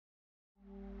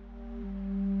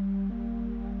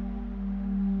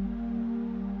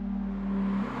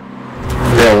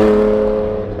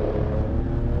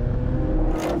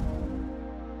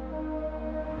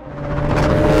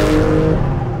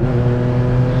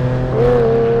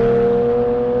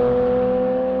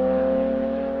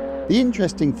The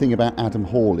interesting thing about Adam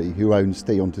Hawley, who owns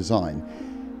Theon Design,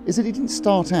 is that he didn't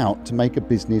start out to make a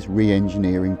business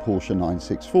re-engineering Porsche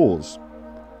 964s.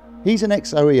 He's an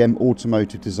ex-OEM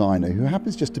automotive designer who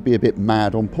happens just to be a bit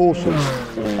mad on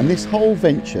Porsches, and this whole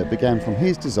venture began from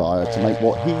his desire to make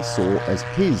what he saw as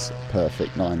his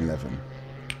perfect 911.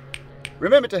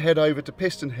 Remember to head over to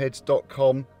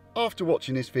PistonHeads.com after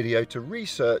watching this video to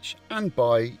research and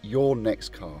buy your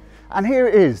next car. And here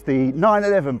it is, the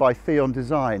 911 by Theon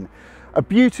Design. A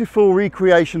beautiful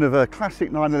recreation of a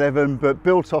classic 911 but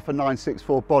built off a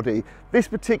 964 body. This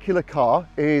particular car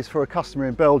is for a customer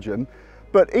in Belgium,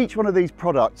 but each one of these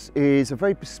products is a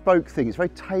very bespoke thing. It's very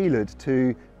tailored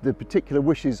to the particular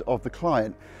wishes of the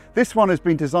client. This one has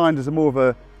been designed as a more of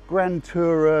a Grand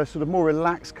Tourer, sort of more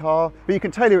relaxed car, but you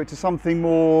can tailor it to something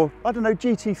more, I don't know,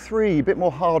 GT3, a bit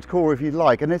more hardcore if you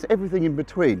like, and there's everything in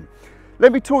between.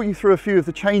 Let me talk you through a few of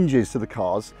the changes to the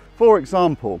cars. For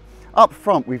example, up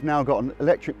front we've now got an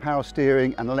electric power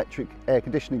steering and electric air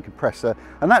conditioning compressor,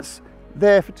 and that's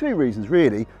there for two reasons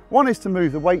really. One is to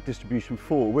move the weight distribution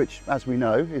forward, which as we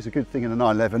know is a good thing in a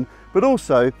 911, but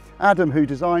also Adam, who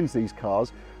designs these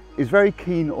cars, is very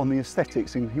keen on the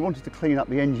aesthetics and he wanted to clean up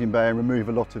the engine bay and remove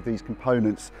a lot of these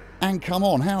components. And come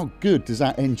on, how good does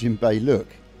that engine bay look?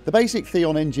 The basic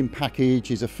Theon engine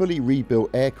package is a fully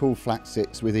rebuilt air-cooled flat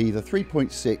six with either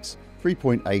 3.6,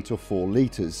 3.8 or 4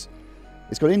 litres.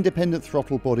 It's got independent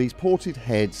throttle bodies, ported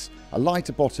heads, a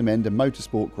lighter bottom end and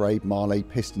motorsport-grade Marley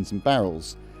pistons and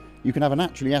barrels. You can have a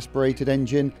naturally aspirated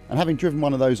engine, and having driven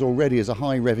one of those already as a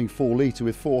high-revving 4 litre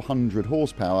with 400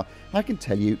 horsepower, I can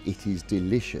tell you it is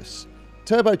delicious.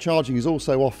 Turbocharging is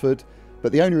also offered,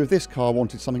 but the owner of this car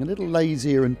wanted something a little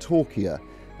lazier and torquier,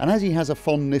 and as he has a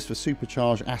fondness for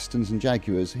supercharged Astons and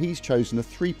Jaguars, he's chosen a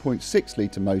 3.6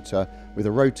 litre motor with a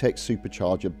Rotex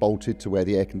supercharger bolted to where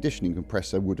the air conditioning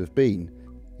compressor would have been.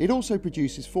 It also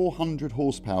produces 400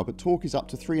 horsepower, but torque is up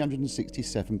to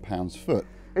 367 pounds-foot.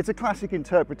 It's a classic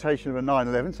interpretation of a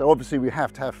 911, so obviously we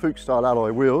have to have Fuchs-style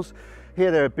alloy wheels.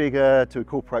 Here they're bigger to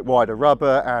incorporate wider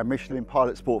rubber and Michelin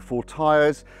Pilot Sport 4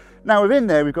 tyres. Now within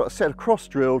there we've got a set of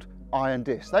cross-drilled iron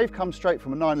discs. They've come straight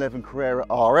from a 911 Carrera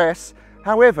RS.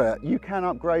 However, you can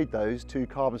upgrade those to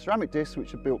carbon ceramic discs,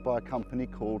 which are built by a company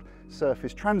called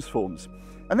Surface Transforms.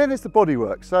 And then there's the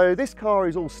bodywork. So this car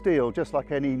is all steel, just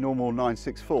like any normal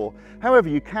 964. However,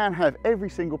 you can have every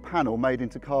single panel made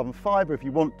into carbon fibre if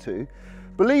you want to.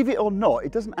 Believe it or not,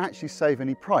 it doesn't actually save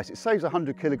any price. It saves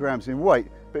 100 kilograms in weight,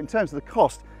 but in terms of the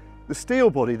cost, the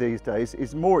steel body these days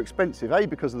is more expensive, A,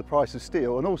 because of the price of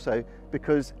steel, and also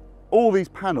because all these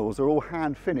panels are all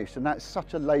hand finished, and that's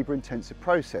such a labour intensive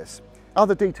process.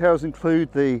 Other details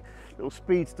include the little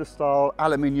speedster style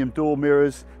aluminium door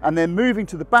mirrors, and then moving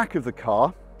to the back of the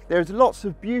car, there's lots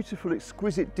of beautiful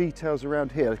exquisite details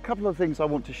around here. A couple of things I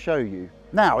want to show you.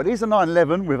 Now it is a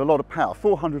 911 with a lot of power,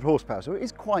 400 horsepower, so it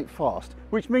is quite fast,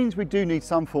 which means we do need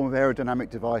some form of aerodynamic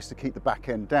device to keep the back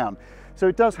end down. So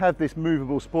it does have this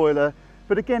movable spoiler,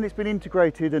 but again it's been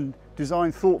integrated and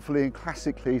designed thoughtfully and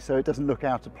classically so it doesn't look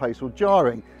out of place or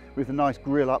jarring, with a nice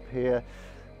grille up here.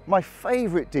 My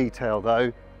favourite detail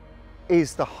though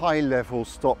is the high level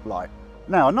stop light.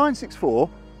 Now a 964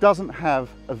 doesn't have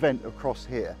a vent across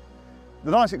here.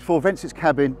 The 964 vents its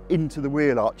cabin into the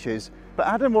wheel arches, but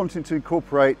Adam wanted to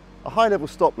incorporate a high level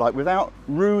stop light without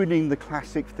ruining the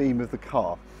classic theme of the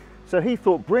car. So he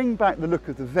thought, bring back the look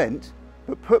of the vent,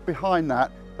 but put behind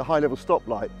that the high level stop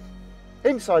light.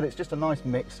 Inside it's just a nice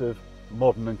mix of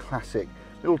modern and classic.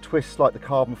 Little twists like the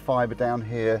carbon fibre down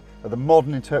here are the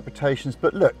modern interpretations,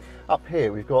 but look, up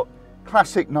here we've got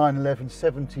classic 911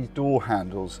 70s door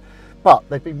handles, but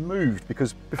they've been moved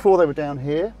because before they were down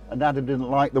here and Adam didn't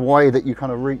like the way that you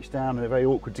kind of reach down and they're very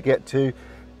awkward to get to,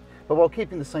 but while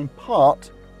keeping the same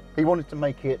part, he wanted to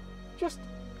make it just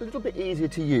a little bit easier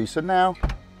to use. So now,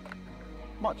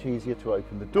 much easier to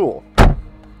open the door.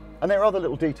 And there are other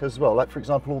little details as well, like for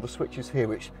example all the switches here,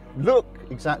 which look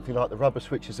exactly like the rubber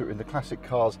switches that are in the classic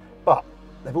cars, but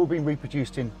they've all been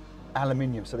reproduced in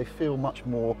aluminium, so they feel much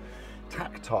more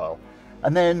tactile.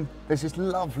 And then there's this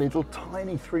lovely little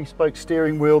tiny 3-spoke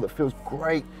steering wheel that feels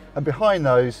great, and behind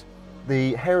those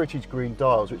the heritage green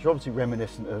dials, which are obviously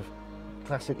reminiscent of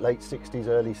classic late 60s,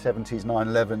 early 70s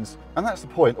 911s. And that's the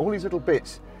point, all these little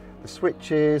bits, the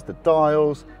switches, the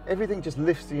dials, everything just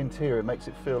lifts the interior and makes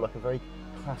it feel like a very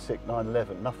classic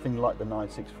 911, nothing like the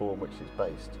 964 on which it's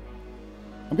based.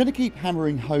 I'm going to keep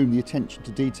hammering home the attention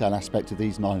to detail aspect of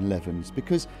these 911s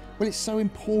because, well, it's so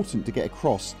important to get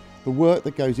across the work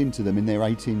that goes into them in their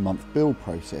 18-month build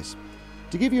process.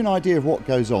 To give you an idea of what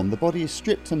goes on, the body is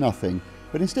stripped to nothing,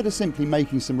 but instead of simply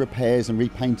making some repairs and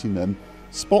repainting them,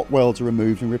 Spot welds are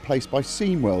removed and replaced by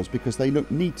seam welds because they look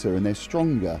neater and they're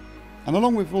stronger. And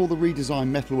along with all the redesigned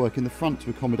metalwork in the front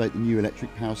to accommodate the new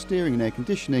electric power steering and air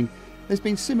conditioning, there's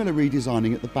been similar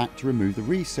redesigning at the back to remove the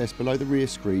recess below the rear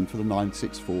screen for the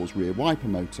 964's rear wiper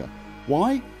motor.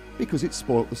 Why? Because it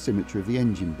spoilt the symmetry of the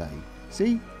engine bay.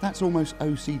 See, that's almost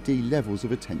OCD levels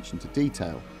of attention to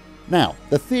detail. Now,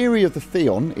 the theory of the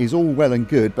Theon is all well and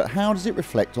good, but how does it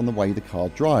reflect on the way the car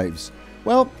drives?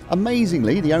 Well,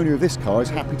 amazingly, the owner of this car is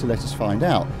happy to let us find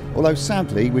out, although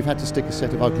sadly we've had to stick a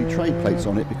set of ugly trade plates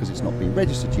on it because it's not been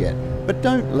registered yet. But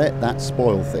don't let that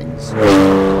spoil things.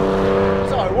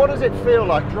 So, what does it feel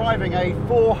like driving a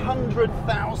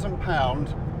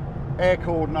 £400,000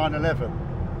 air-cooled 911?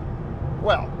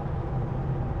 Well,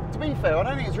 to be fair, I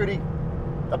don't think it's really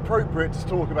appropriate to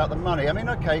talk about the money. I mean,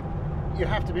 okay, you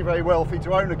have to be very wealthy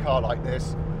to own a car like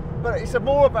this, but it's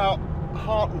more about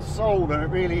heart and soul than it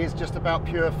really is just about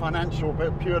pure financial,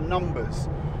 but pure numbers.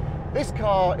 This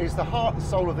car is the heart and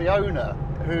soul of the owner,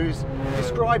 who's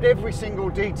described every single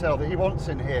detail that he wants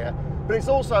in here, but it's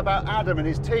also about Adam and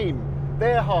his team,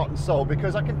 their heart and soul,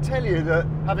 because I can tell you that,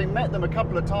 having met them a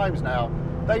couple of times now,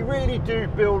 they really do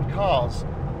build cars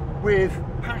with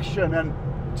passion and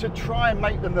to try and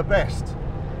make them the best.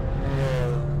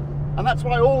 And that's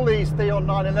why all these Theon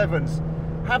 911s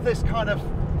have this kind of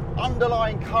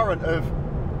underlying current of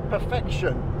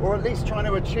perfection, or at least trying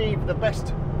to achieve the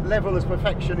best level as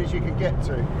perfection as you can get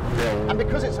to. And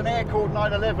because it's an air-cooled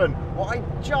 911, what I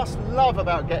just love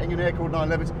about getting an air-cooled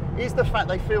 911 is the fact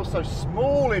they feel so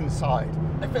small inside.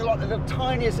 They feel like the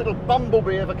tiniest little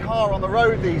bumblebee of a car on the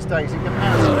road these days in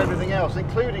comparison to everything else,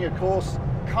 including, of course,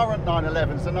 current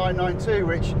 911s, the 992,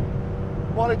 which,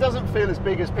 while it doesn't feel as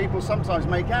big as people sometimes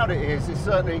make out it is, it's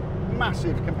certainly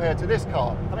massive compared to this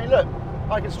car. I mean, look,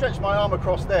 I can stretch my arm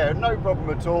across there, no problem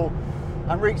at all,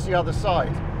 and reach the other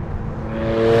side.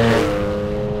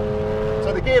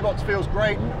 So the gearbox feels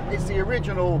great. It's the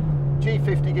original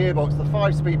G50 gearbox, the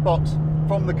 5-speed box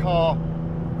from the car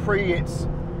pre its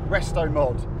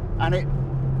Restomod, and it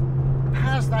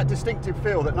has that distinctive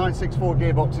feel that 964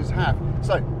 gearboxes have.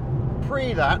 So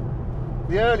pre that,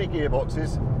 the early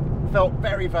gearboxes felt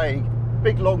very vague,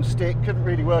 big long stick, couldn't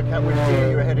really work out which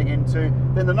gear you were heading into.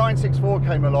 Then the 964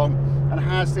 came along and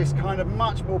has this kind of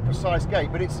much more precise gate,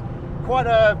 but it's quite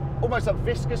almost a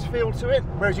viscous feel to it,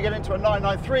 whereas you get into a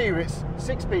 993 with its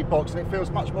 6-speed box and it feels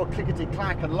much more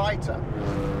clickety-clack and lighter.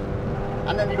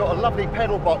 And then you've got a lovely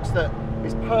pedal box that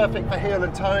is perfect for heel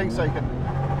and towing, so you can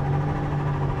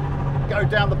go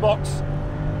down the box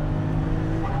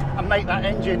and make that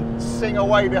engine sing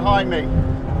away behind me.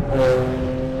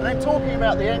 And then talking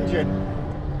about the engine,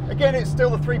 again, it's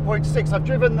still the 3.6. I've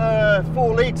driven the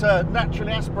 4-litre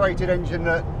naturally aspirated engine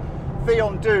that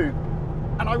Theon do,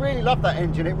 and I really love that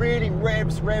engine. It really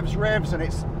revs, and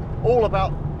it's all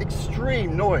about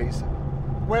extreme noise.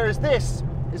 Whereas this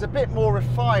is a bit more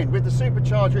refined. With the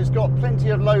supercharger, it's got plenty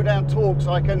of low-down torque,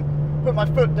 so I can put my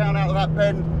foot down out of that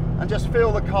bend and just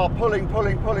feel the car pulling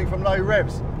from low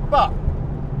revs. But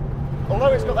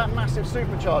although it's got that massive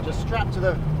supercharger strapped to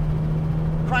the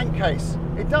crankcase,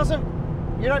 you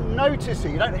don't notice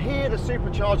it, you don't hear the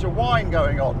supercharger whine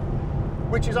going on,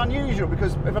 which is unusual,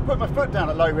 because if I put my foot down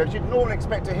at low revs, you'd normally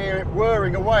expect to hear it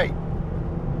whirring away,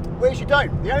 whereas you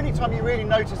don't. The only time you really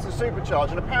notice the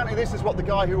supercharger, and apparently this is what the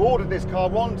guy who ordered this car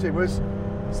wanted, was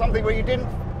something where you didn't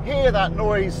hear that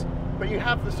noise, but you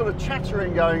have the sort of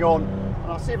chattering going on.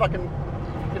 And I'll see if you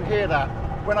can hear that.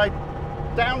 When I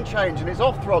down change and it's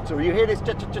off throttle, you hear this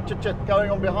ch-ch-ch-ch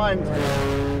going on behind.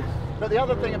 But the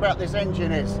other thing about this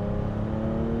engine is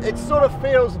it sort of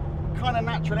feels kind of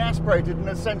naturally aspirated in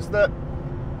the sense that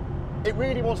it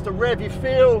really wants to rev. You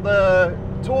feel the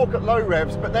torque at low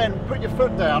revs, but then put your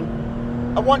foot down,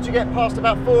 and once you get past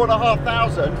about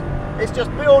 4,500, it's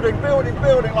just building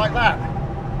like that,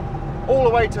 all the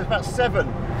way to about 7.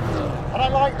 And I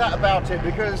like that about it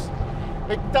because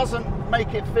it doesn't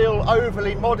make it feel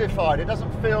overly modified. It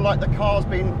doesn't feel like the car's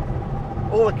been,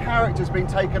 all the character's been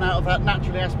taken out of that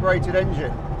naturally aspirated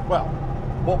engine. Well,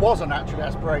 what was a naturally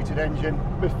aspirated engine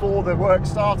before the work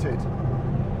started.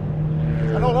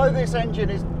 And although this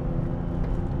engine is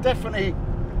definitely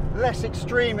less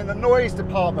extreme in the noise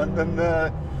department than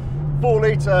the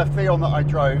 4-litre Theon that I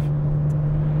drove,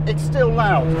 it's still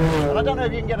loud. And I don't know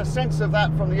if you can get a sense of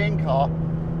that from the in-car,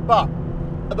 but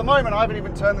at the moment I haven't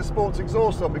even turned the sports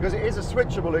exhaust on because it is a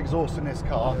switchable exhaust in this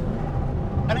car.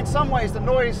 And in some ways the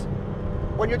noise,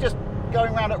 when you're just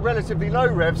going around at relatively low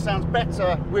revs, sounds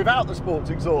better without the sports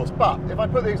exhaust. But if I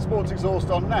put the sports exhaust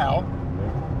on now,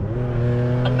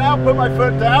 and now put my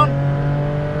foot down,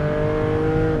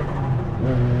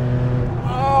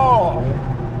 oh,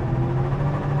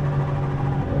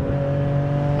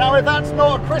 if that's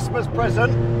not a Christmas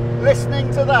present, listening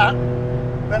to that,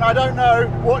 then I don't know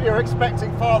what you're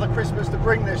expecting Father Christmas to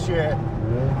bring this year.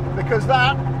 Because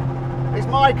that is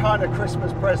my kind of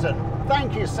Christmas present.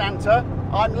 Thank you, Santa.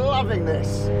 I'm loving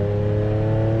this.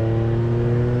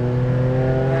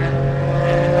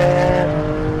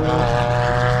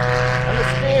 And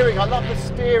the steering, I love the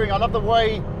steering. I love the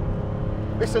way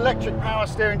this electric power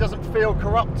steering doesn't feel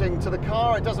corrupting to the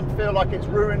car. It doesn't feel like it's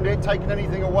ruined it, taken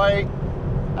anything away.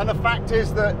 And the fact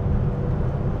is that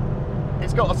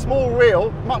it's got a small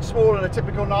wheel, much smaller than a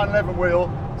typical 911 wheel,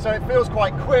 so it feels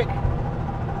quite quick,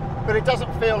 but it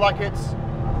doesn't feel like it's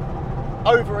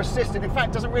over-assisted. In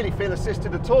fact, it doesn't really feel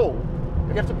assisted at all.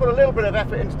 You have to put a little bit of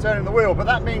effort into turning the wheel, but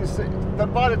that means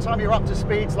that by the time you're up to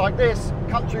speeds like this,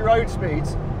 country road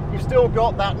speeds, you've still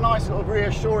got that nice little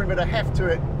reassuring bit of heft to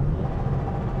it.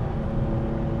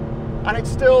 And it's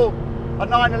still a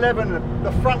 911,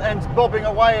 the front end's bobbing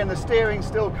away and the steering's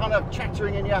still kind of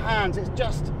chattering in your hands. It's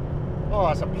just, oh,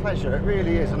 it's a pleasure. It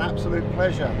really is an absolute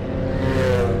pleasure.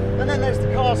 And then there's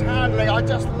the car's handling. I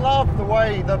just love the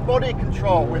way the body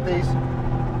control with these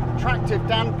tractive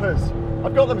dampers.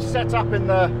 I've got them set up in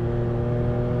the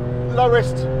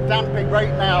lowest damping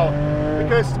rate now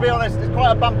because, to be honest, it's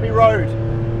quite a bumpy road.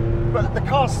 But the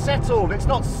car's settled. It's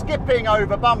not skipping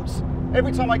over bumps.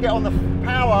 Every time I get on the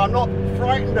power, I'm not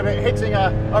frightened of it hitting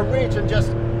a ridge and just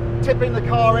tipping the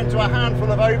car into a handful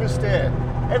of oversteer.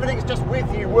 Everything's just with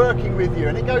you, working with you,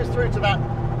 and it goes through to that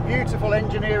beautiful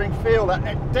engineering feel,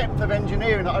 that depth of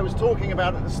engineering that I was talking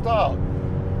about at the start.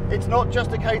 It's not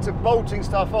just a case of bolting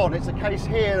stuff on, it's a case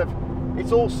here of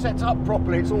it's all set up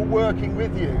properly, it's all working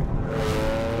with you.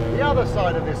 The other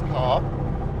side of this car,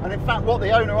 and in fact what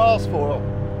the owner asked for,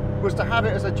 was to have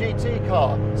it as a GT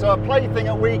car. So a plaything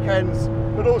at weekends,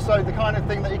 but also the kind of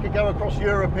thing that you could go across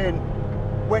Europe in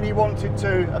when you wanted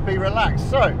to and be relaxed.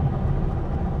 So,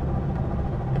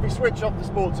 if we switch off the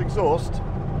sports exhaust,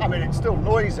 I mean, it's still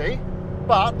noisy,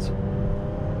 but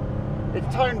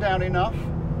it's toned down enough.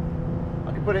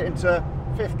 I can put it into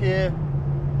 5th gear,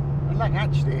 and like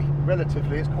actually,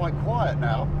 relatively, it's quite quiet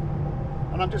now.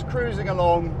 And I'm just cruising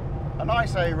along a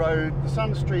nice A road, the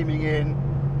sun's streaming in,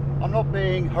 I'm not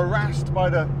being harassed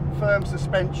by the firm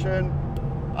suspension.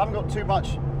 I haven't got too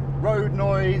much road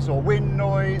noise or wind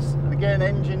noise, and again,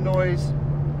 engine noise.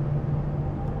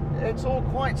 It's all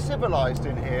quite civilised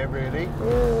in here, really.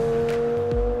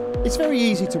 It's very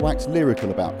easy to wax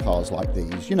lyrical about cars like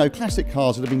these. You know, classic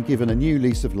cars that have been given a new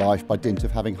lease of life by dint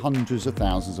of having hundreds of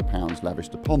thousands of pounds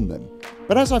lavished upon them.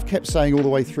 But as I've kept saying all the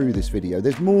way through this video,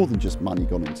 there's more than just money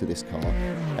gone into this car,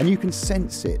 and you can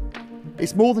sense it.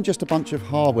 It's more than just a bunch of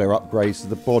hardware upgrades to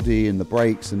the body and the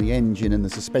brakes and the engine and the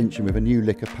suspension with a new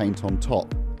lick of paint on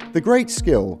top. The great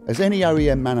skill, as any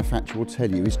OEM manufacturer will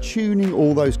tell you, is tuning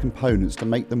all those components to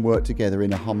make them work together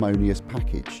in a harmonious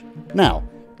package. Now,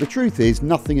 the truth is,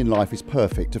 nothing in life is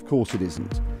perfect, of course it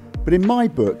isn't. But in my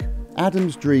book,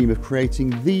 Adam's dream of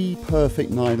creating the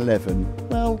perfect 911,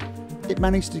 well, it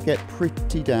managed to get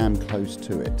pretty damn close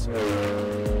to it.